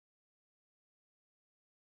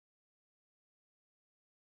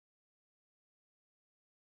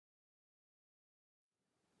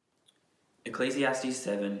Ecclesiastes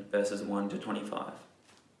 7 verses 1 to 25.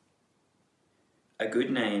 A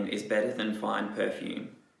good name is better than fine perfume,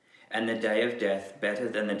 and the day of death better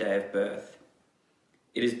than the day of birth.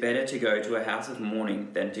 It is better to go to a house of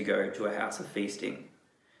mourning than to go to a house of feasting,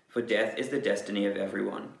 for death is the destiny of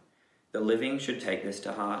everyone. The living should take this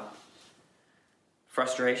to heart.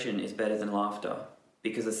 Frustration is better than laughter,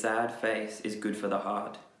 because a sad face is good for the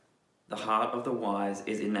heart. The heart of the wise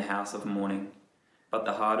is in the house of mourning, but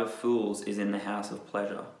the heart of fools is in the house of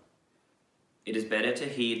pleasure. It is better to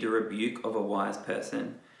heed the rebuke of a wise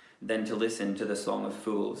person than to listen to the song of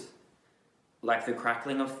fools. Like the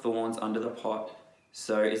crackling of thorns under the pot,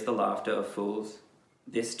 so is the laughter of fools.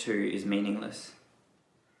 This too is meaningless.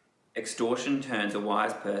 Extortion turns a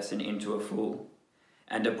wise person into a fool,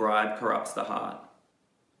 and a bribe corrupts the heart.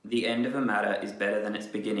 The end of a matter is better than its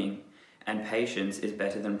beginning, and patience is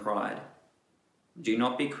better than pride. Do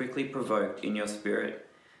not be quickly provoked in your spirit,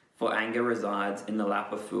 for anger resides in the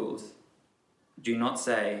lap of fools. Do not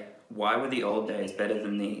say, "Why were the old days better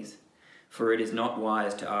than these?" For it is not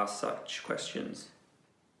wise to ask such questions.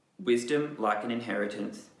 Wisdom, like an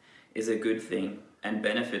inheritance, is a good thing and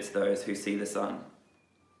benefits those who see the sun.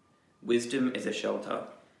 Wisdom is a shelter,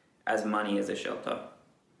 as money is a shelter.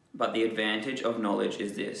 But the advantage of knowledge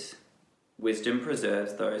is this: wisdom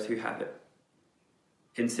preserves those who have it.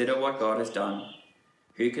 Consider what God has done.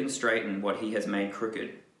 Who can straighten what he has made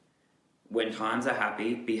crooked? When times are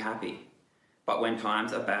happy, be happy. But when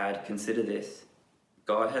times are bad, consider this: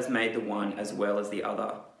 God has made the one as well as the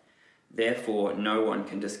other. Therefore, no one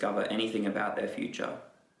can discover anything about their future.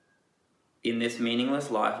 In this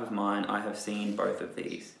meaningless life of mine, I have seen both of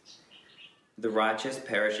these: the righteous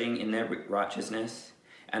perishing in their righteousness,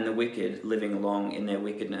 and the wicked living long in their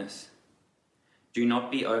wickedness. Do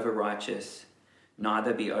not be over-righteous,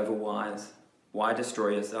 neither be over-wise. Why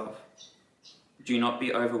destroy yourself? Do not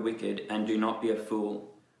be over-wicked, and do not be a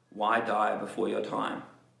fool. Why die before your time?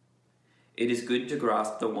 It is good to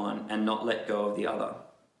grasp the one and not let go of the other.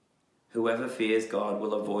 Whoever fears God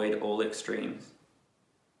will avoid all extremes.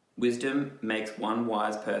 Wisdom makes one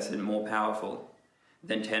wise person more powerful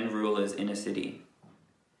than 10 rulers in a city.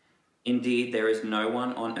 Indeed, there is no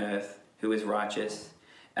one on earth who is righteous,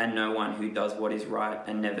 and no one who does what is right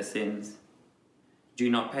and never sins. Do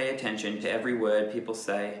not pay attention to every word people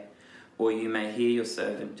say, or you may hear your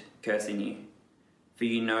servant cursing you. For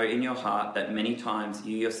you know in your heart that many times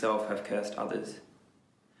you yourself have cursed others.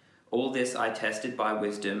 All this I tested by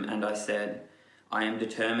wisdom, and I said, I am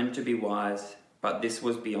determined to be wise, but this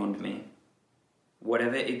was beyond me.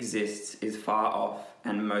 Whatever exists is far off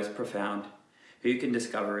and most profound. Who can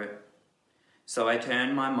discover it? So I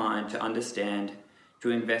turned my mind to understand,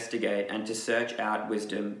 to investigate, and to search out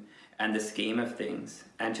wisdom and the scheme of things,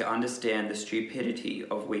 and to understand the stupidity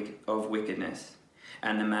of wickedness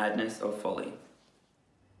and the madness of folly.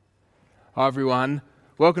 Hi everyone,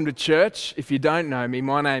 welcome to church. If you don't know me,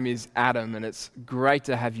 my name is Adam, and it's great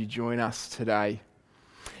to have you join us today.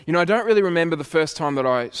 You know, I don't really remember the first time that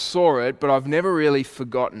I saw it, but I've never really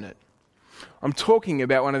forgotten it. I'm talking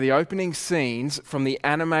about one of the opening scenes from the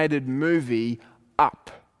animated movie Up.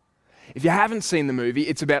 If you haven't seen the movie,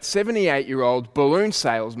 it's about 78-year-old balloon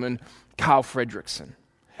salesman Carl Fredricksen.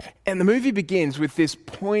 And the movie begins with this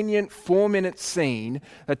poignant 4-minute scene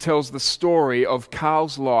that tells the story of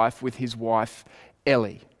Carl's life with his wife,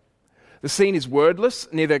 Ellie. The scene is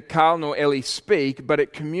wordless, neither Carl nor Ellie speak, but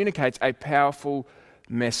it communicates a powerful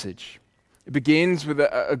message. It begins with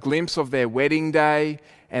a glimpse of their wedding day,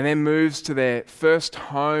 and then moves to their first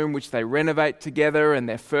home, which they renovate together, and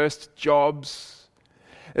their first jobs.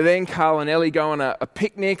 And then Carl and Ellie go on a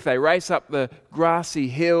picnic. They race up the grassy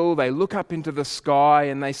hill. They look up into the sky,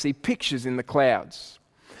 and they see pictures in the clouds.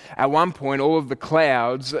 At one point, all of the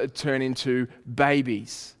clouds turn into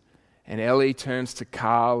babies, and Ellie turns to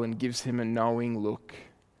Carl and gives him a knowing look.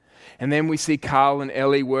 And then we see Carl and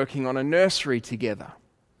Ellie working on a nursery together.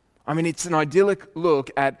 I mean, it's an idyllic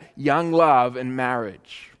look at young love and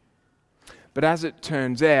marriage. But as it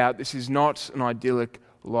turns out, this is not an idyllic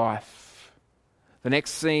life. The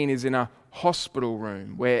next scene is in a hospital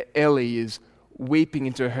room where Ellie is weeping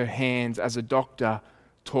into her hands as a doctor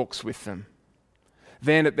talks with them.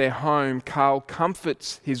 Then at their home, Carl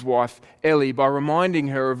comforts his wife Ellie by reminding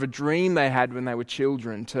her of a dream they had when they were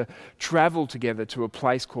children to travel together to a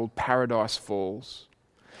place called Paradise Falls.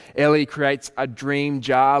 Ellie creates a dream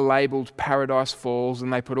jar labelled Paradise Falls,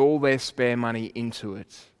 and they put all their spare money into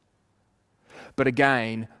it. But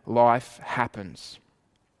again, life happens.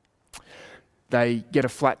 They get a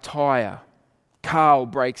flat tire. Carl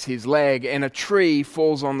breaks his leg, and a tree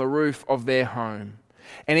falls on the roof of their home.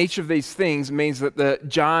 And each of these things means that the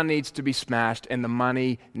jar needs to be smashed and the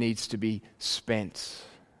money needs to be spent.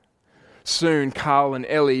 Soon, Carl and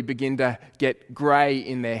Ellie begin to get grey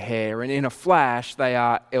in their hair, and in a flash, they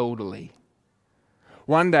are elderly.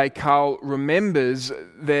 One day, Carl remembers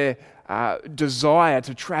their desire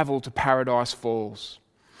to travel to Paradise Falls.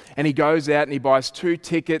 And he goes out and he buys 2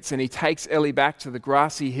 tickets and he takes Ellie back to the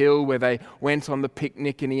grassy hill where they went on the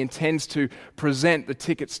picnic, and he intends to present the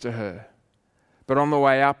tickets to her. But on the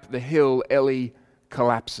way up the hill, Ellie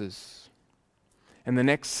collapses. And the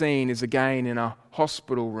next scene is again in a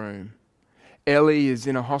hospital room. Ellie is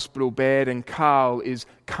in a hospital bed and Carl is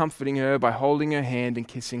comforting her by holding her hand and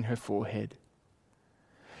kissing her forehead.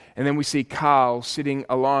 And then we see Carl sitting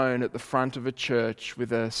alone at the front of a church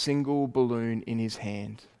with a single balloon in his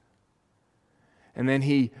hand. And then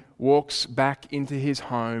he walks back into his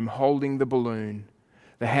home holding the balloon.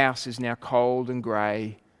 The house is now cold and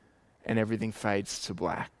grey and everything fades to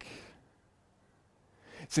black.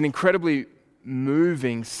 It's an incredibly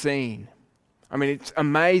moving scene. I mean, it's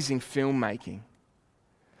amazing filmmaking.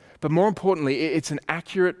 But more importantly, it's an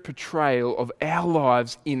accurate portrayal of our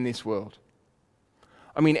lives in this world.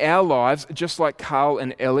 I mean, our lives, just like Carl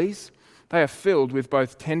and Ellie's, they are filled with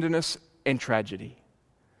both tenderness and tragedy.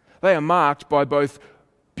 They are marked by both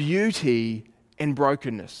beauty and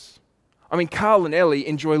brokenness. I mean, Carl and Ellie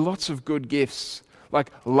enjoy lots of good gifts,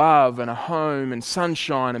 like love and a home and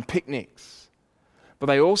sunshine and picnics. But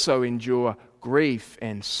they also endure grief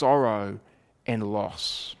and sorrow and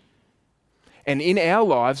loss. And in our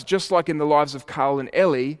lives, just like in the lives of Carl and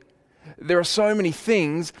Ellie, there are so many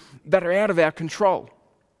things that are out of our control.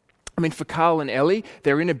 I mean, for Carl and Ellie,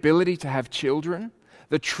 their inability to have children,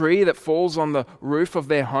 the tree that falls on the roof of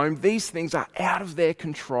their home, these things are out of their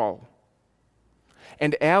control.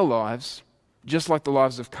 And our lives, just like the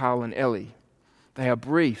lives of Carl and Ellie, they are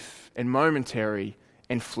brief and momentary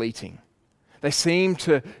and fleeting. They seem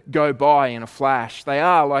to go by in a flash. They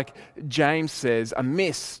are, like James says, a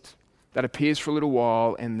mist that appears for a little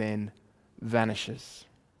while and then vanishes.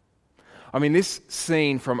 I mean, this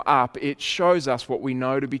scene from Up, it shows us what we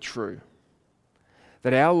know to be true.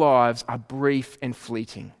 That our lives are brief and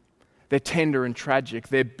fleeting. They're tender and tragic.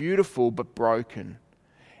 They're beautiful but broken.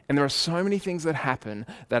 And there are so many things that happen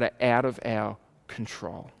that are out of our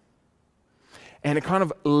control. And it kind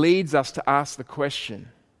of leads us to ask the question,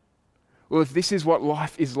 well, if this is what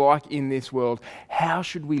life is like in this world, how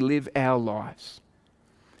should we live our lives?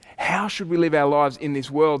 How should we live our lives in this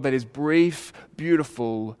world that is brief,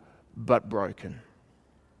 beautiful, but broken?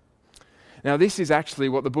 Now, this is actually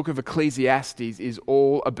what the book of Ecclesiastes is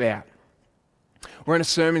all about. We're in a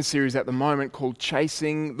sermon series at the moment called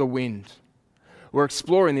Chasing the Wind. We're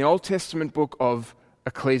exploring the Old Testament book of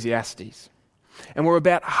Ecclesiastes. And we're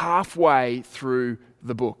about halfway through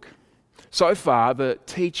the book. So far, the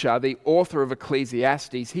teacher, the author of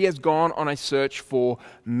Ecclesiastes, he has gone on a search for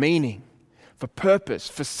meaning, for purpose,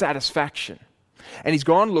 for satisfaction. And he's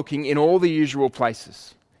gone looking in all the usual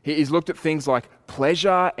places. He's looked at things like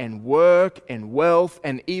pleasure and work and wealth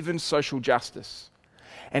and even social justice.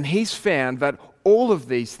 And he's found that all of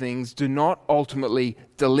these things do not ultimately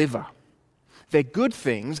deliver. They're good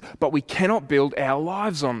things, but we cannot build our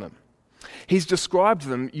lives on them. He's described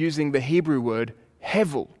them using the Hebrew word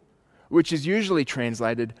hevel, which is usually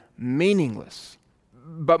translated meaningless,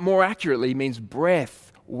 but more accurately means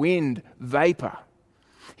breath, wind, vapor.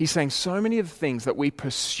 He's saying so many of the things that we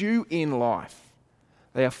pursue in life,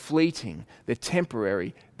 they are fleeting, they're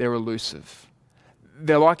temporary, they're elusive.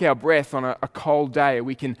 They're like our breath on a cold day.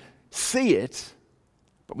 We can see it,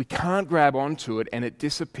 but we can't grab onto it, and it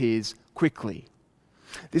disappears quickly.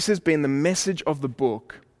 This has been the message of the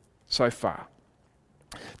book so far.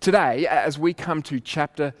 Today, as we come to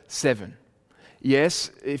chapter 7,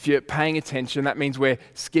 yes, if you're paying attention, that means we're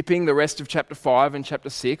skipping the rest of chapter 5 and chapter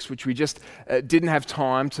 6, which we just didn't have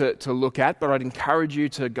time to look at, but I'd encourage you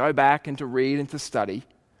to go back and to read and to study.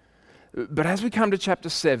 But as we come to chapter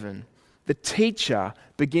 7, the teacher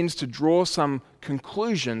begins to draw some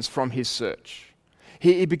conclusions from his search.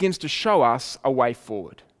 He begins to show us a way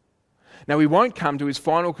forward. Now, we won't come to his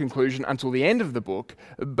final conclusion until the end of the book,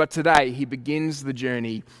 but today he begins the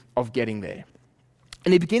journey of getting there.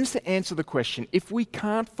 And he begins to answer the question, if we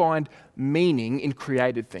can't find meaning in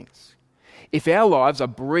created things, if our lives are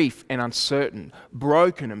brief and uncertain,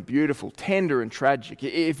 broken and beautiful, tender and tragic,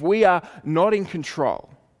 if we are not in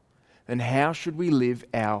control, then how should we live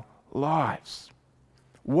our lives?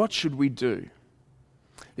 What should we do?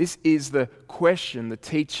 This is the question the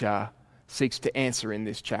teacher seeks to answer in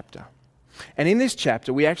this chapter. And in this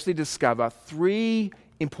chapter, we actually discover 3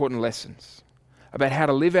 important lessons about how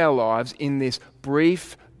to live our lives in this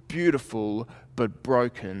brief, beautiful but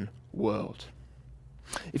broken world.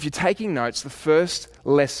 If you're taking notes, the first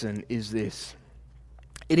lesson is this.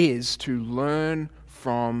 It is to learn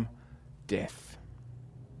from death.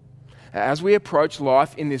 As we approach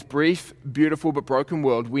life in this brief, beautiful but broken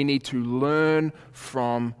world, we need to learn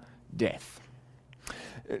from death.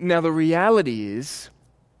 Now, the reality is,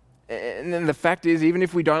 and the fact is, even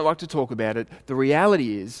if we don't like to talk about it, the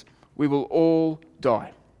reality is we will all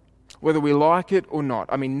die, whether we like it or not.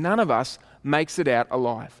 I mean, none of us makes it out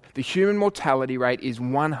alive. The human mortality rate is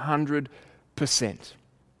 100%.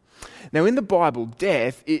 Now, in the Bible,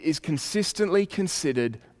 death is consistently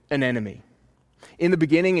considered an enemy. In the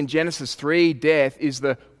beginning, in Genesis 3, death is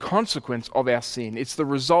the consequence of our sin. It's the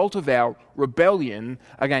result of our rebellion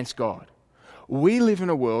against God. We live in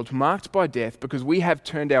a world marked by death because we have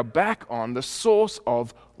turned our back on the source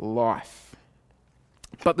of life.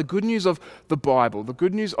 But the good news of the Bible, the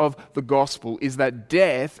good news of the gospel, is that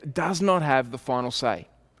death does not have the final say.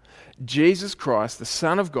 Jesus Christ, the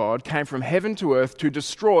Son of God, came from heaven to earth to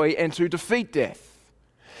destroy and to defeat death.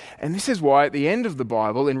 And this is why at the end of the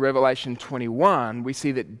Bible, in Revelation 21, we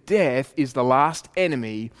see that death is the last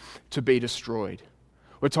enemy to be destroyed.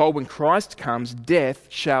 We're told when Christ comes, death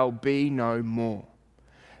shall be no more.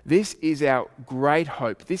 This is our great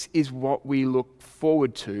hope. This is what we look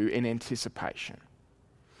forward to in anticipation.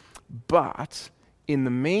 But in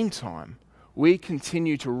the meantime, we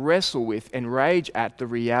continue to wrestle with and rage at the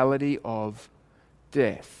reality of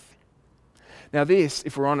death. Now this,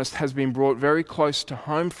 if we're honest, has been brought very close to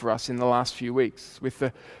home for us in the last few weeks with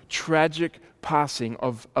the tragic passing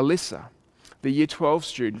of Alyssa, the Year 12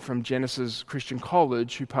 student from Genesis Christian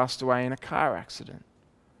College who passed away in a car accident.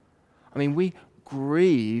 I mean, we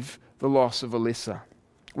grieve the loss of Alyssa.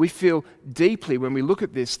 We feel deeply when we look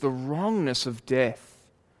at this, the wrongness of death.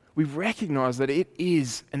 We recognize that it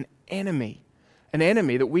is an enemy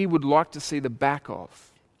that we would like to see the back of.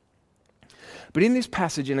 But in this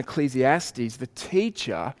passage in Ecclesiastes, the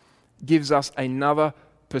teacher gives us another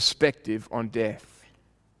perspective on death.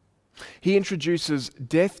 He introduces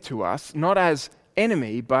death to us not as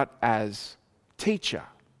enemy, but as teacher.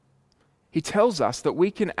 He tells us that we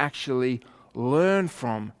can actually learn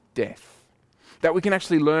from death, that we can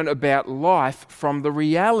actually learn about life from the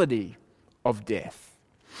reality of death.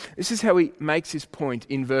 This is how he makes his point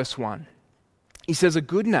in verse 1. He says, a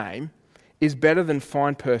good name is better than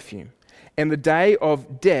fine perfume, and the day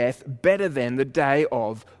of death better than the day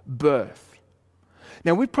of birth.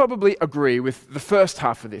 Now, we probably agree with the first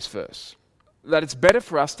half of this verse, that it's better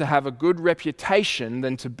for us to have a good reputation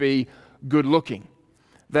than to be good looking,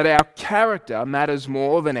 that our character matters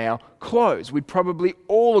more than our clothes. We'd probably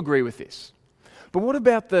all agree with this. But what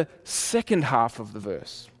about the second half of the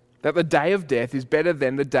verse? That the day of death is better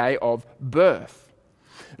than the day of birth.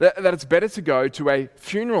 That it's better to go to a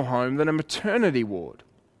funeral home than a maternity ward.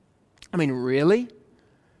 I mean, really?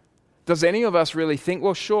 Does any of us really think,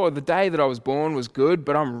 well, sure, the day that I was born was good,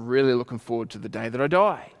 but I'm really looking forward to the day that I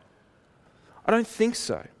die? I don't think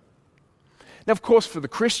so. Now, of course, for the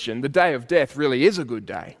Christian, the day of death really is a good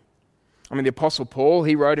day. I mean, the Apostle Paul,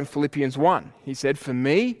 he wrote in Philippians 1, he said, for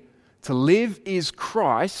me, to live is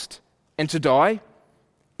Christ, and to die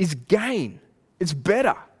is gain. It's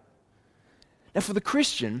better. Now, for the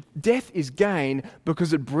Christian, death is gain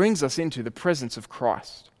because it brings us into the presence of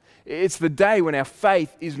Christ. It's the day when our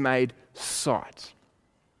faith is made sight.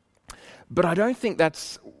 But I don't think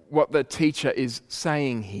that's what the teacher is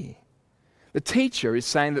saying here. The teacher is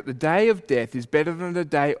saying that the day of death is better than the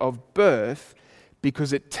day of birth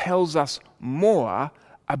because it tells us more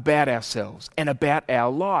about ourselves and about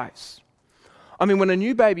our lives. I mean, when a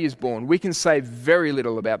new baby is born, we can say very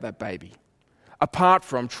little about that baby, apart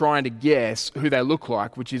from trying to guess who they look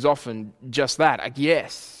like, which is often just that, a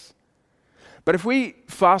guess. But if we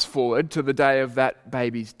fast forward to the day of that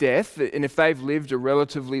baby's death, and if they've lived a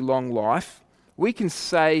relatively long life, we can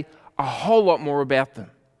say a whole lot more about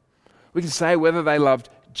them. We can say whether they loved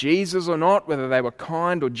Jesus or not, whether they were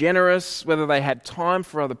kind or generous, whether they had time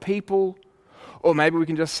for other people, or maybe we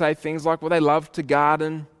can just say things like, well, they loved to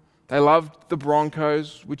garden, they loved the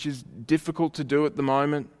Broncos, which is difficult to do at the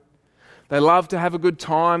moment. They loved to have a good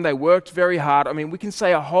time, they worked very hard. I mean, we can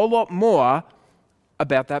say a whole lot more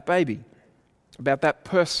about that baby, about that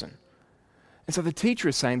person. And so the teacher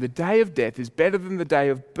is saying the day of death is better than the day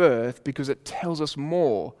of birth because it tells us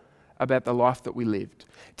more about the life that we lived.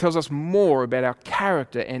 It tells us more about our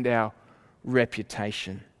character and our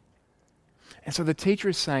reputation. And so the teacher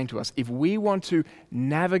is saying to us, if we want to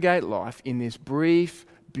navigate life in this brief,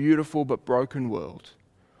 beautiful but broken world,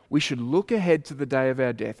 we should look ahead to the day of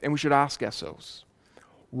our death and we should ask ourselves,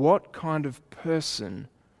 what kind of person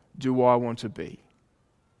do I want to be?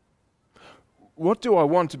 what do I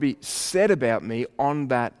want to be said about me on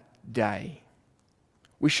that day?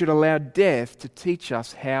 We should allow death to teach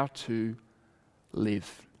us how to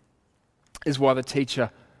live. This is why the teacher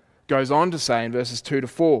goes on to say in verses 2 to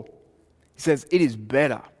 4, he says, "It is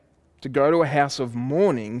better to go to a house of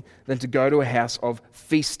mourning than to go to a house of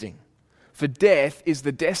feasting. For death is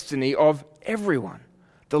the destiny of everyone.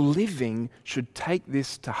 The living should take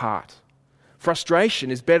this to heart. Frustration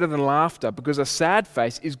is better than laughter, because a sad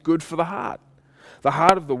face is good for the heart. The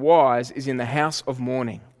heart of the wise is in the house of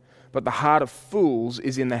mourning, but the heart of fools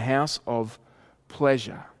is in the house of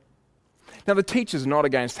pleasure." Now, the teacher's not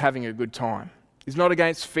against having a good time. He's not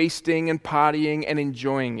against feasting and partying and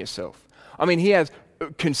enjoying yourself. I mean, he has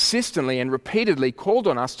consistently and repeatedly called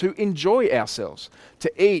on us to enjoy ourselves,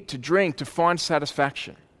 to eat, to drink, to find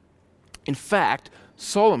satisfaction. In fact,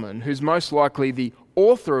 Solomon, who's most likely the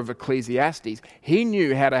author of Ecclesiastes, he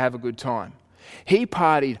knew how to have a good time. He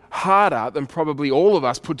partied harder than probably all of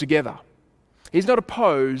us put together. He's not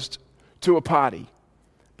opposed to a party,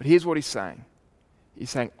 but here's what he's saying. He's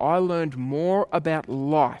saying, I learned more about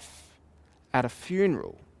life at a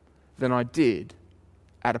funeral than I did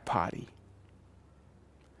at a party.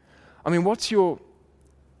 I mean, what's your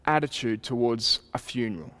attitude towards a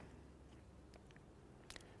funeral?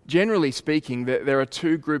 Generally speaking, there are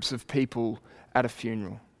two groups of people at a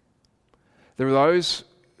funeral. There are those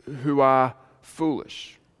who are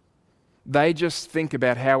foolish. They just think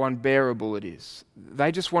about how unbearable it is.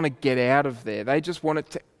 They just want to get out of there. They just want it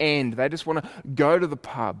to end. They just want to go to the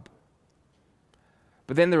pub.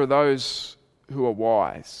 But then there are those who are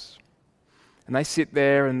wise. And they sit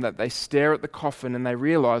there and they stare at the coffin and they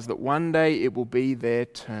realize that one day it will be their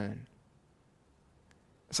turn.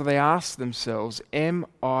 So they ask themselves, am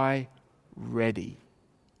I ready?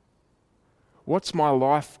 What's my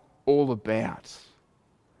life all about?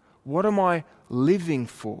 What am I living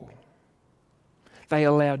for? They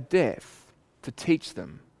allow death to teach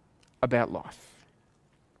them about life.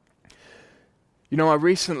 You know, I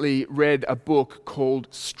recently read a book called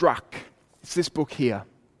Struck. It's this book here.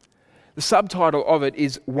 The subtitle of it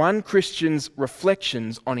is One Christian's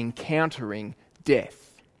Reflections on Encountering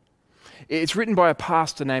Death. It's written by a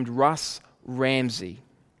pastor named Russ Ramsey.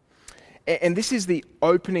 And this is the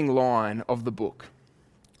opening line of the book.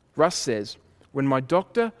 Russ says, "When my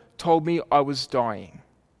doctor told me I was dying,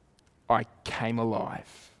 I came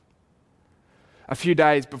alive." A few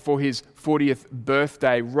days before his 40th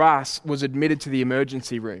birthday, Russ was admitted to the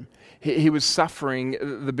emergency room. He was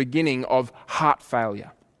suffering the beginning of heart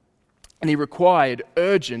failure, and he required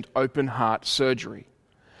urgent open heart surgery.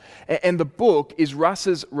 And the book is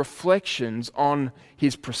Russ's reflections on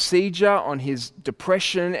his procedure, on his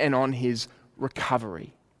depression, and on his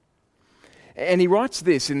recovery. And he writes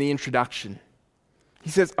this in the introduction. He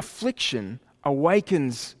says, "Affliction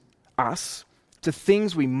awakens us to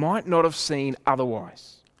things we might not have seen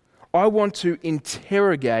otherwise. I want to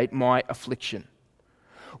interrogate my affliction.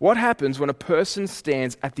 What happens when a person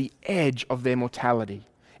stands at the edge of their mortality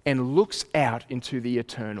and looks out into the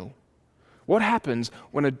eternal? What happens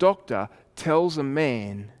when a doctor tells a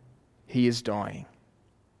man he is dying?"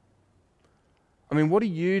 I mean, what do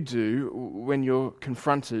you do when you're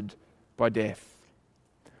confronted by death?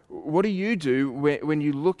 What do you do when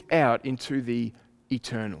you look out into the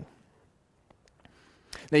eternal?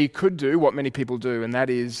 Now, you could do what many people do, and that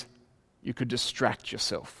is you could distract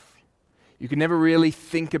yourself. You could never really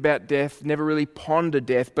think about death, never really ponder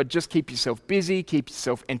death, but just keep yourself busy, keep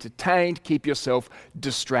yourself entertained, keep yourself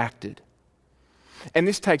distracted. And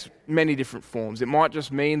this takes many different forms. It might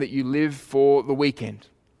just mean that you live for the weekend.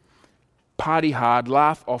 Party hard,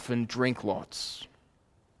 laugh often, drink lots.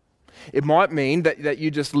 It might mean that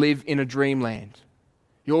you just live in a dreamland.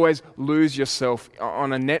 You always lose yourself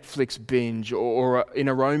on a Netflix binge or in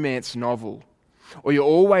a romance novel. Or you're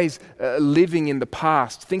always living in the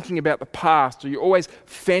past, thinking about the past, or you're always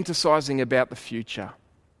fantasizing about the future.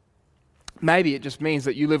 Maybe it just means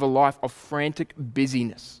that you live a life of frantic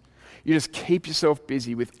busyness. You just keep yourself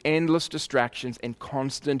busy with endless distractions and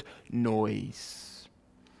constant noise.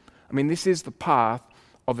 I mean, this is the path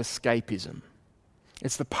of escapism.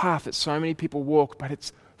 It's the path that so many people walk, but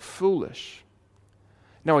it's foolish.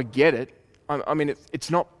 Now, I get it. I mean, it's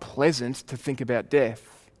not pleasant to think about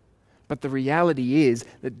death, but the reality is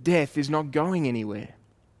that death is not going anywhere.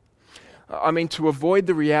 I mean, to avoid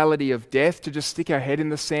the reality of death, to just stick our head in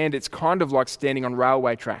the sand, it's kind of like standing on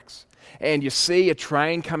railway tracks. And you see a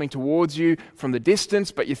train coming towards you from the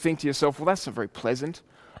distance, but you think to yourself, well, that's not very pleasant.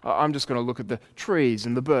 I'm just going to look at the trees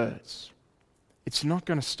and the birds. It's not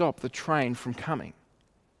going to stop the train from coming.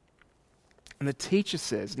 And the teacher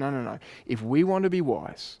says, no. If we want to be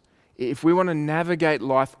wise, if we want to navigate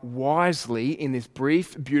life wisely in this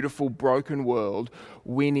brief, beautiful, broken world,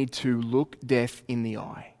 we need to look death in the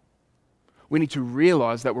eye. We need to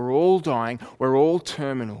realize that we're all dying, we're all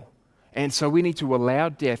terminal. And so we need to allow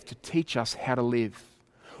death to teach us how to live.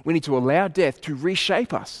 We need to allow death to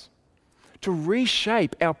reshape us, to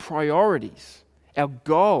reshape our priorities, our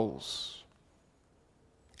goals,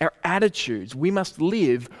 our attitudes. We must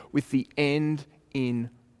live with the end in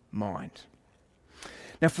mind.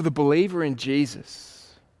 Now, for the believer in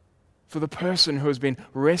Jesus, for the person who has been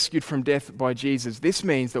rescued from death by Jesus, this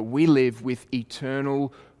means that we live with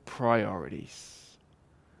eternal priorities.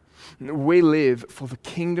 We live for the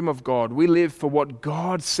kingdom of God. We live for what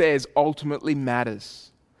God says ultimately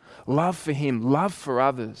matters. Love for Him, love for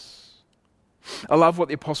others. I love what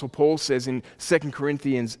the Apostle Paul says in 2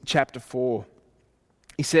 Corinthians chapter 4.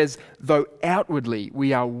 He says, though outwardly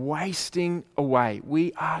we are wasting away,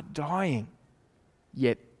 we are dying,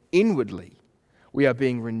 yet inwardly we are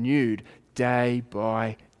being renewed day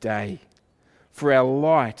by day. For our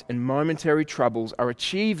light and momentary troubles are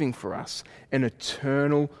achieving for us an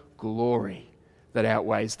eternal glory that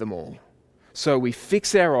outweighs them all. So we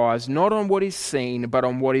fix our eyes not on what is seen, but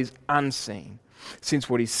on what is unseen, since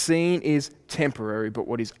what is seen is temporary, but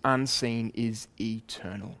what is unseen is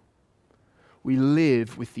eternal. We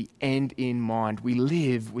live with the end in mind. We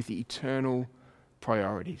live with the eternal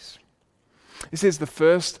priorities. This is the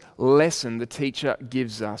first lesson the teacher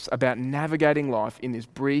gives us about navigating life in this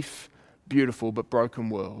brief, beautiful, but broken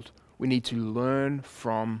world. We need to learn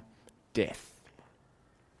from death.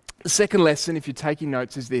 The second lesson, if you're taking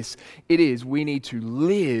notes, is this. We need to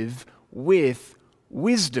live with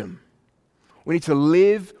wisdom. We need to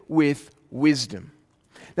live with wisdom.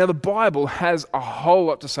 Now, the Bible has a whole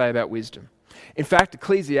lot to say about wisdom. In fact,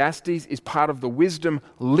 Ecclesiastes is part of the wisdom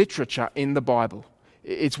literature in the Bible.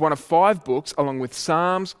 It's one of 5 books, along with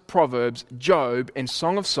Psalms, Proverbs, Job, and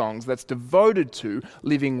Song of Songs, that's devoted to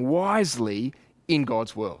living wisely in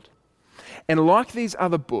God's world. And like these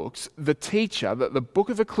other books, the teacher, the book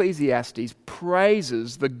of Ecclesiastes,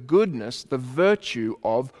 praises the goodness, the virtue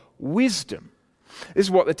of wisdom. This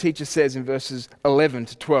is what the teacher says in verses 11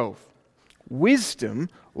 to 12. Wisdom,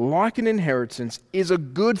 like an inheritance, is a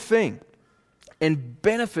good thing and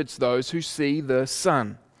benefits those who see the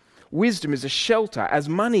sun. Wisdom is a shelter, as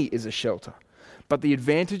money is a shelter. But the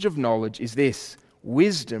advantage of knowledge is this: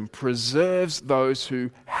 wisdom preserves those who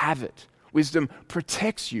have it. Wisdom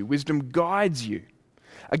protects you. Wisdom guides you.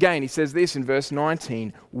 Again, he says this in verse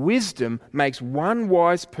 19, wisdom makes one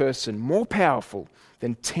wise person more powerful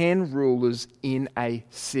than 10 rulers in a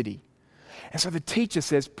city. And so the teacher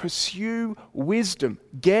says, pursue wisdom,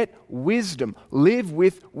 get wisdom, live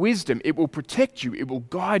with wisdom. It will protect you, it will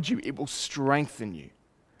guide you, it will strengthen you.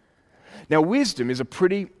 Now, wisdom is a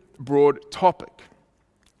pretty broad topic.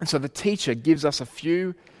 And so the teacher gives us a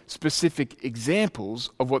few specific examples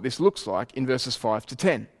of what this looks like in verses 5 to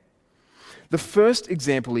 10. The first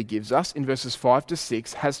example he gives us in verses 5 to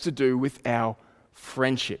 6 has to do with our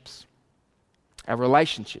friendships, our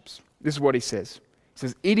relationships. This is what he says. He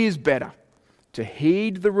says, it is better to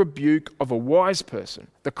heed the rebuke of a wise person,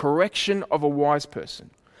 the correction of a wise person,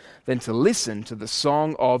 than to listen to the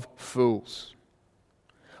song of fools.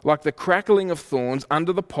 Like the crackling of thorns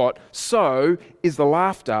under the pot, so is the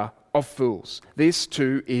laughter of fools. This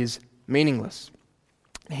too is meaningless.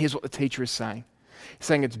 And here's what the teacher is saying. He's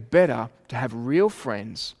saying it's better to have real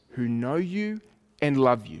friends who know you and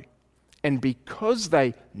love you. And because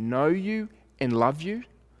they know you and love you,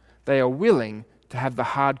 they are willing to have the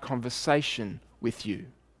hard conversation with you.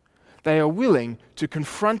 They are willing to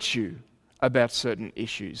confront you about certain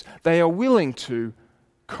issues. They are willing to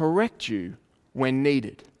correct you when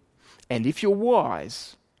needed. And if you're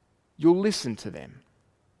wise, you'll listen to them.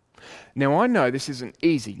 Now, I know this isn't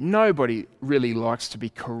easy. Nobody really likes to be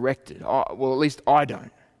corrected. Well, at least I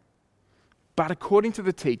don't. But according to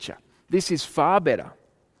the teacher, this is far better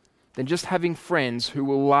than just having friends who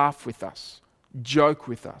will laugh with us, joke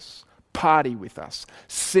with us, party with us,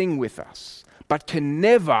 sing with us, but can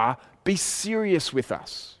never be serious with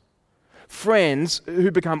us. Friends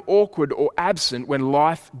who become awkward or absent when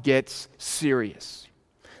life gets serious.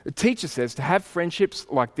 The teacher says to have friendships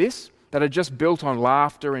like this, that are just built on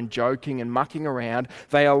laughter and joking and mucking around,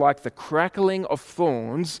 they are like the crackling of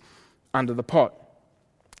thorns under the pot.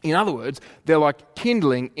 In other words, they're like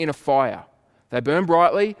kindling in a fire. They burn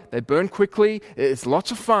brightly, they burn quickly, it's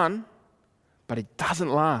lots of fun, but it doesn't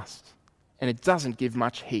last and it doesn't give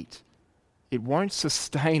much heat. It won't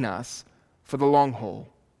sustain us for the long haul.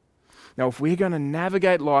 Now, if we're going to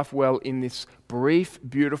navigate life well in this brief,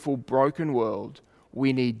 beautiful, broken world,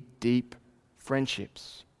 we need deep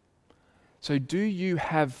friendships. So do you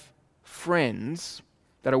have friends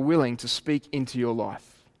that are willing to speak into your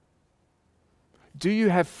life? Do you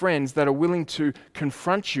have friends that are willing to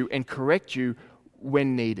confront you and correct you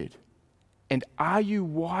when needed? And are you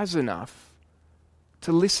wise enough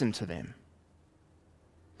to listen to them?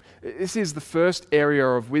 This is the first area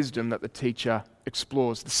of wisdom that the teacher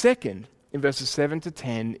explores. The second, in verses 7 to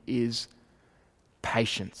 10, is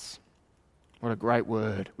patience. What a great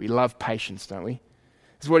word. We love patience, don't we?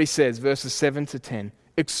 This is what he says, verses 7 to 10.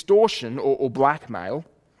 Extortion, or blackmail,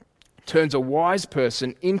 turns a wise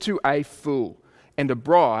person into a fool, and a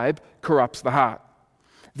bribe corrupts the heart.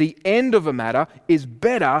 The end of a matter is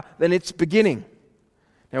better than its beginning.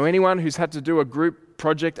 Now, anyone who's had to do a group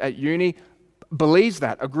project at uni believes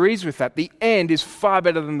that, agrees with that. The end is far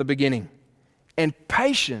better than the beginning. And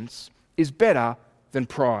patience is better than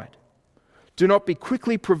pride. Do not be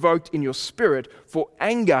quickly provoked in your spirit, for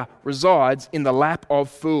anger resides in the lap of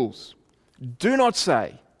fools. Do not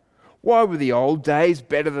say, why were the old days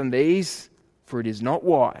better than these? For it is not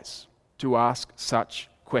wise to ask such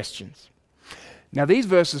questions. Now, these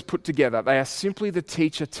verses put together, they are simply the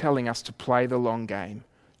teacher telling us to play the long game,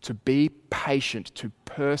 to be patient, to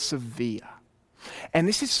persevere. And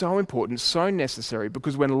this is so important, so necessary,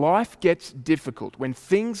 because when life gets difficult, when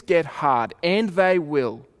things get hard, and they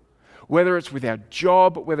will, whether it's with our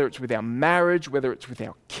job, whether it's with our marriage, whether it's with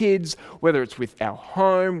our kids, whether it's with our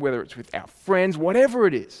home, whether it's with our friends, whatever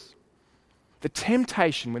it is, the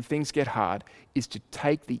temptation when things get hard is to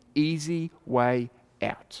take the easy way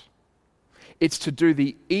out. It's to do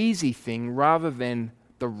the easy thing rather than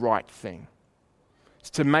the right thing. It's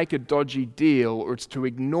to make a dodgy deal, or it's to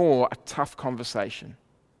ignore a tough conversation.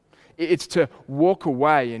 It's to walk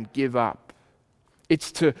away and give up.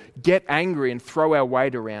 It's to get angry and throw our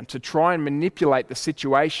weight around, to try and manipulate the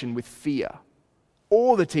situation with fear.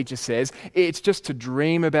 Or, the teacher says, it's just to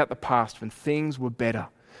dream about the past when things were better.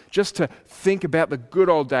 Just to think about the good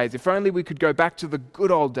old days. If only we could go back to the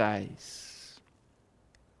good old days.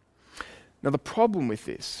 Now, the problem with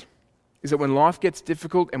this is that when life gets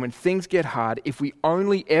difficult and when things get hard, if we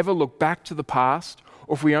only ever look back to the past,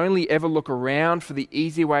 or if we only ever look around for the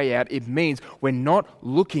easy way out, it means we're not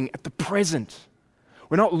looking at the present.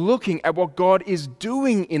 We're not looking at what God is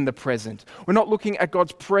doing in the present. We're not looking at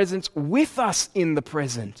God's presence with us in the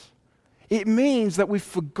present. It means that we've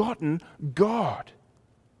forgotten God.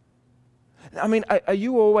 I mean, are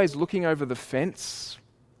you always looking over the fence?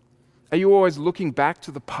 Are you always looking back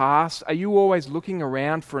to the past? Are you always looking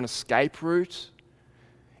around for an escape route?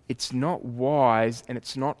 It's not wise, and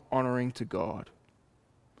it's not honoring to God.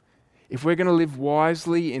 If we're going to live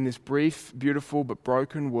wisely in this brief, beautiful, but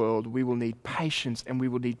broken world, we will need patience and we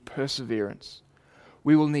will need perseverance.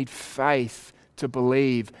 We will need faith to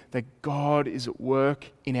believe that God is at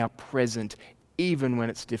work in our present, even when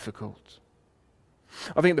it's difficult.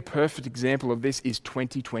 I think the perfect example of this is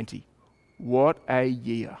 2020. What a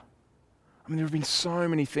year. I mean, there have been so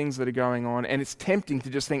many things that are going on, and it's tempting to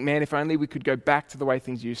just think, man, if only we could go back to the way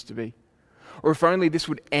things used to be. Or if only this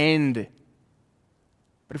would end.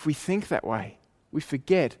 But if we think that way, we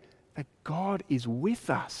forget that God is with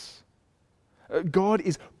us. God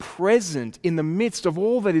is present in the midst of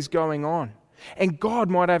all that is going on. And God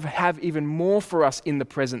might have even more for us in the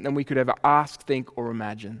present than we could ever ask, think, or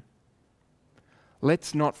imagine.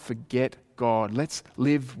 Let's not forget God. Let's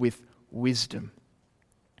live with wisdom.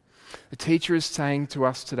 The teacher is saying to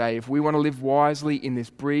us today, if we want to live wisely in this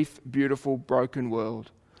brief, beautiful, broken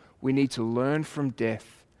world, we need to learn from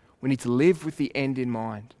death. We need to live with the end in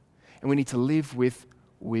mind. And we need to live with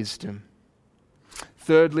wisdom.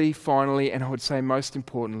 Thirdly, finally, and I would say most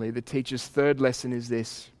importantly, the teacher's third lesson is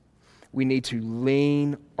this. We need to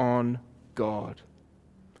lean on God.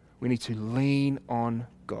 We need to lean on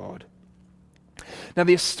God. Now,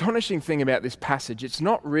 the astonishing thing about this passage, it's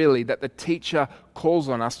not really that the teacher calls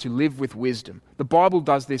on us to live with wisdom. The Bible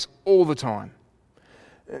does this all the time.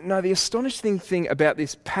 No, the astonishing thing about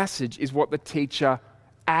this passage is what the teacher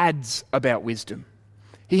adds about wisdom.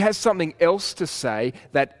 He has something else to say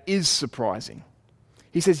that is surprising.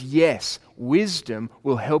 He says, yes, wisdom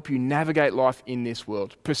will help you navigate life in this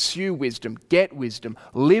world. Pursue wisdom, get wisdom,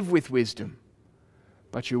 live with wisdom.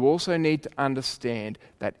 But you also need to understand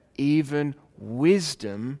that even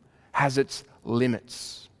wisdom has its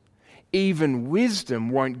limits. Even wisdom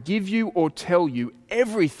won't give you or tell you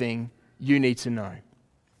everything you need to know.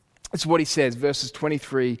 That's what he says, verses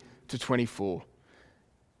 23 to 24.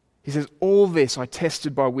 He says, all this I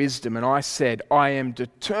tested by wisdom, and I said, I am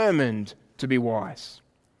determined to be wise.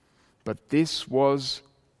 But this was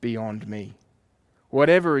beyond me.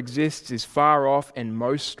 Whatever exists is far off and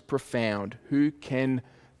most profound. Who can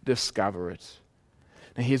discover it?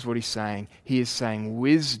 Now here's what he's saying. He is saying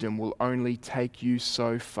wisdom will only take you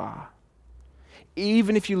so far.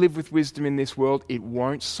 Even if you live with wisdom in this world, it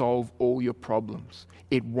won't solve all your problems.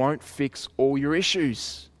 It won't fix all your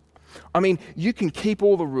issues. I mean, you can keep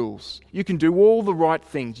all the rules. You can do all the right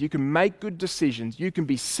things. You can make good decisions. You can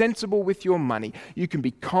be sensible with your money. You can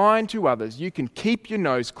be kind to others. You can keep your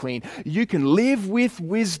nose clean. You can live with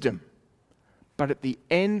wisdom. But at the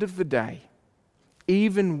end of the day,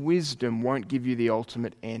 even wisdom won't give you the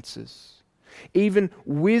ultimate answers. Even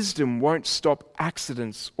wisdom won't stop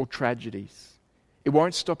accidents or tragedies. It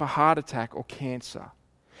won't stop a heart attack or cancer.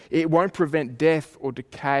 It won't prevent death or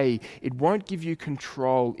decay. It won't give you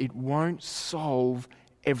control. It won't solve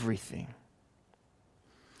everything.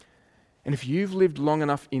 And if you've lived long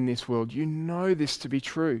enough in this world, you know this to be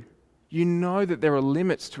true. You know that there are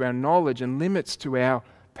limits to our knowledge and limits to our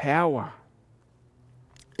power.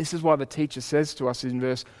 This is why the teacher says to us in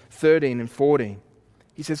verse 13 and 14,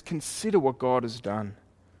 he says, "Consider what God has done.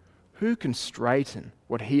 Who can straighten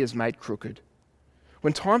what he has made crooked?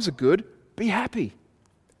 When times are good, be happy.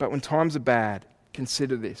 But when times are bad,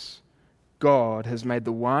 consider this. God has made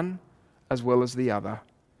the one as well as the other.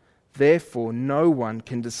 Therefore, no one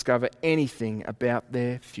can discover anything about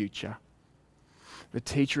their future." The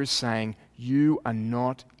teacher is saying, you are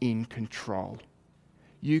not in control.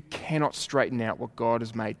 You cannot straighten out what God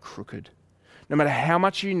has made crooked. No matter how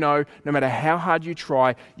much you know, no matter how hard you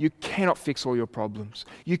try, you cannot fix all your problems.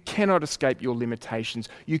 You cannot escape your limitations.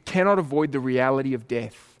 You cannot avoid the reality of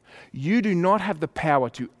death. You do not have the power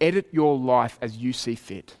to edit your life as you see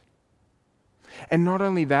fit. And not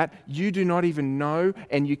only that, you do not even know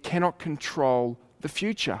and you cannot control the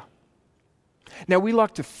future. Now, we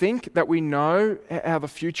like to think that we know how the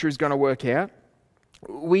future is going to work out.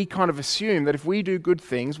 We kind of assume that if we do good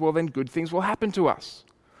things, well, then good things will happen to us.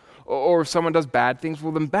 Or if someone does bad things,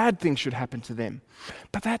 well, then bad things should happen to them.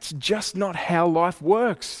 But that's just not how life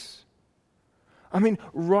works. I mean,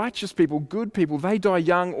 righteous people, good people, they die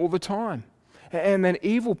young all the time. And then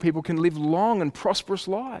evil people can live long and prosperous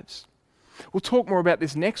lives. We'll talk more about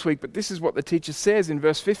this next week, but this is what the teacher says in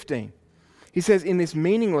verse 15. He says, "In this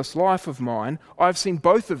meaningless life of mine, I've seen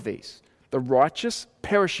both of these, the righteous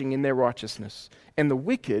perishing in their righteousness, and the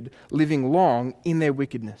wicked living long in their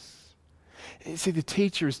wickedness." You see, the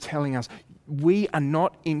teacher is telling us we are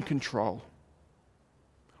not in control.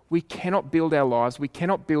 We cannot build our lives, we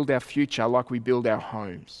cannot build our future like we build our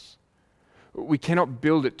homes. We cannot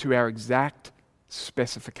build it to our exact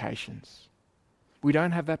specifications. We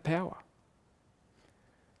don't have that power.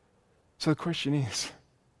 So the question is,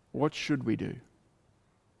 what should we do?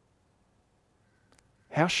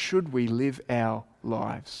 How should we live our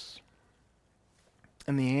lives?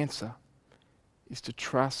 And the answer is to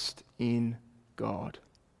trust in God.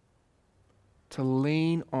 To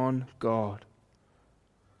lean on God.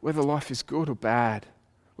 Whether life is good or bad,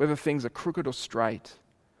 whether things are crooked or straight,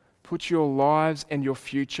 put your lives and your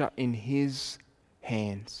future in His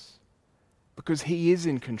hands. Because He is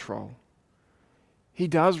in control. He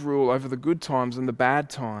does rule over the good times and the bad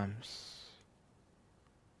times.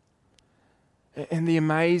 And the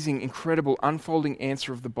amazing, incredible, unfolding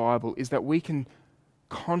answer of the Bible is that we can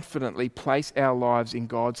confidently place our lives in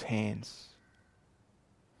God's hands.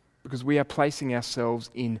 Because we are placing ourselves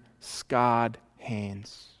in scarred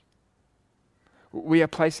hands. We are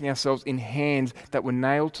placing ourselves in hands that were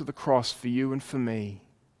nailed to the cross for you and for me.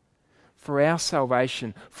 For our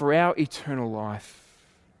salvation, for our eternal life.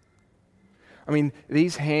 I mean,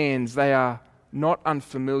 these hands, they are not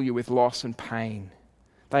unfamiliar with loss and pain.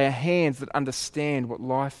 They are hands that understand what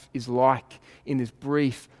life is like in this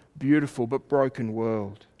brief, beautiful, but broken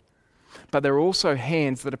world. But they're also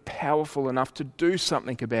hands that are powerful enough to do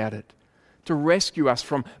something about it, to rescue us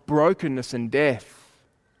from brokenness and death,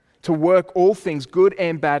 to work all things good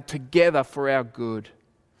and bad together for our good.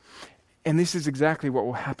 And this is exactly what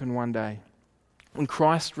will happen one day. When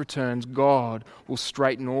Christ returns, God will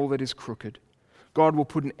straighten all that is crooked. God will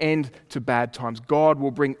put an end to bad times. God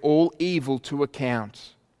will bring all evil to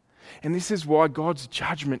account. And this is why God's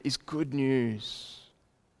judgment is good news.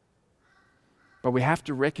 But we have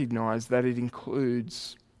to recognize that it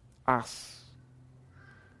includes us.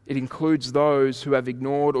 It includes those who have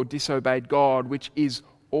ignored or disobeyed God, which is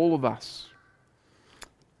all of us.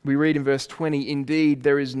 We read in verse 20, "Indeed,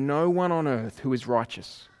 there is no one on earth who is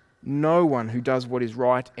righteous, no one who does what is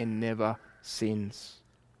right and never sins."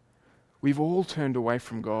 We've all turned away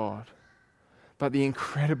from God. But the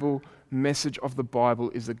incredible message of the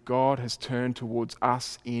Bible is that God has turned towards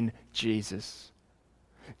us in Jesus.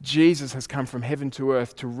 Jesus has come from heaven to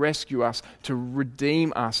earth to rescue us, to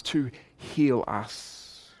redeem us, to heal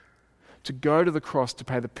us. to go to the cross to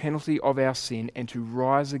pay the penalty of our sin and to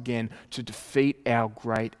rise again to defeat our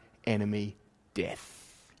great enemy, death.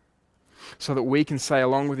 So that we can say,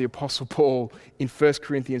 along with the Apostle Paul in 1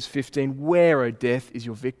 Corinthians 15, where, O death, is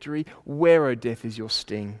your victory? Where, O death, is your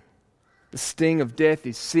sting? The sting of death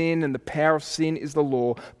is sin, and the power of sin is the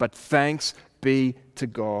law, but thanks be to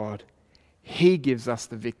God. He gives us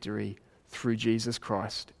the victory through Jesus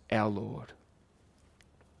Christ, our Lord.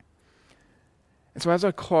 And so as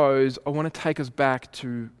I close, I want to take us back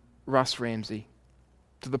to Russ Ramsey,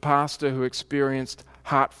 to the pastor who experienced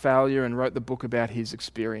heart failure and wrote the book about his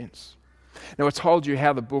experience. Now, I told you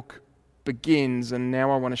how the book begins, and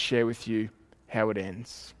now I want to share with you how it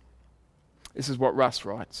ends. This is what Russ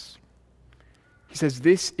writes. He says,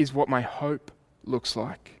 "This is what my hope looks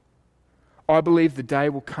like. I believe the day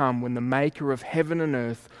will come when the maker of heaven and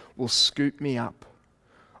earth will scoop me up.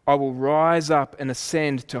 I will rise up and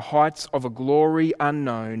ascend to heights of a glory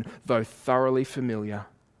unknown, though thoroughly familiar.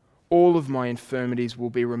 All of my infirmities will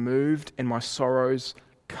be removed and my sorrows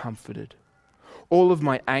comforted. All of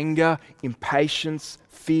my anger, impatience,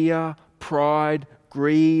 fear, pride,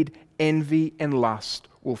 greed, envy, and lust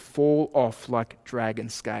will fall off like dragon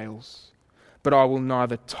scales. But I will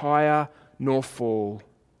neither tire nor fall.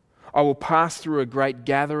 I will pass through a great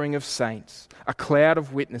gathering of saints, a cloud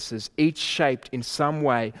of witnesses, each shaped in some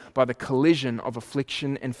way by the collision of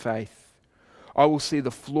affliction and faith. I will see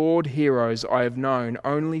the flawed heroes I have known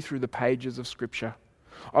only through the pages of Scripture.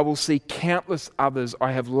 I will see countless others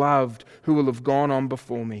I have loved who will have gone on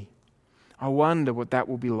before me. I wonder what that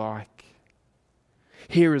will be like.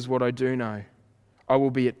 Here is what I do know. I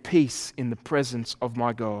will be at peace in the presence of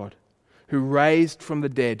my God, who raised from the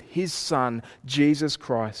dead his Son, Jesus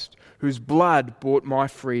Christ, whose blood bought my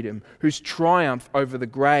freedom, whose triumph over the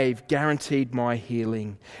grave guaranteed my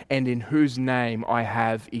healing, and in whose name I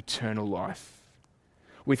have eternal life.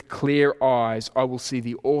 With clear eyes, I will see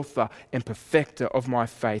the author and perfecter of my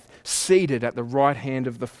faith, seated at the right hand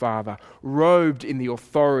of the Father, robed in the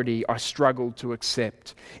authority I struggled to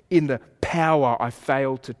accept, in the power I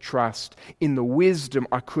failed to trust, in the wisdom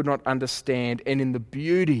I could not understand, and in the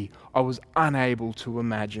beauty I was unable to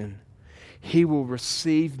imagine. He will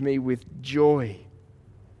receive me with joy,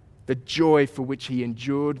 the joy for which he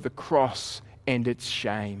endured the cross and its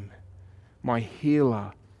shame. My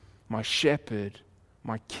healer, my shepherd,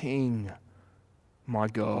 my King, my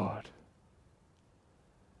God."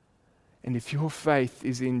 And if your faith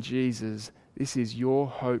is in Jesus, this is your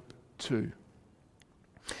hope too.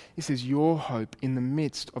 This is your hope in the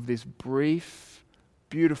midst of this brief,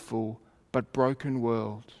 beautiful, but broken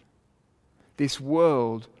world. This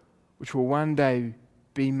world which will one day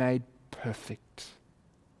be made perfect,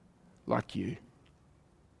 like you.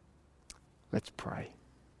 Let's pray.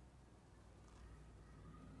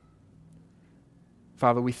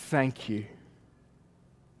 Father, we thank you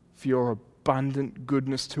for your abundant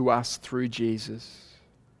goodness to us through Jesus.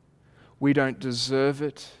 We don't deserve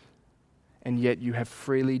it, and yet you have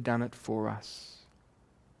freely done it for us.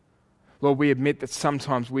 Lord, we admit that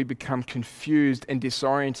sometimes we become confused and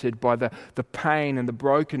disoriented by the pain and the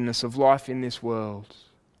brokenness of life in this world.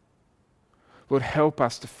 Lord, help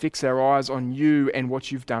us to fix our eyes on you and what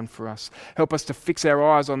you've done for us. Help us to fix our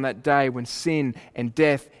eyes on that day when sin and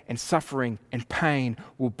death and suffering and pain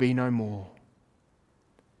will be no more.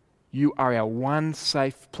 You are our one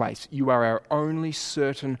safe place. You are our only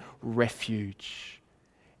certain refuge.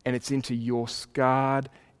 And it's into your scarred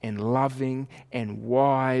and loving and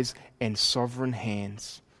wise and sovereign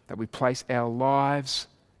hands that we place our lives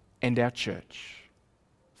and our church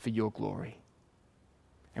for your glory.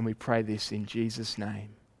 And we pray this in Jesus'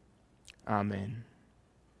 name. Amen.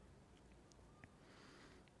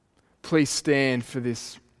 Please stand for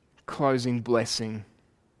this closing blessing.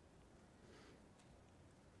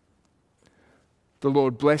 The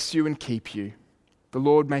Lord bless you and keep you. The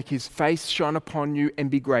Lord make his face shine upon you and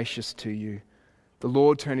be gracious to you. The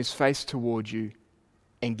Lord turn his face toward you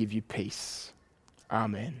and give you peace.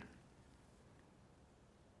 Amen.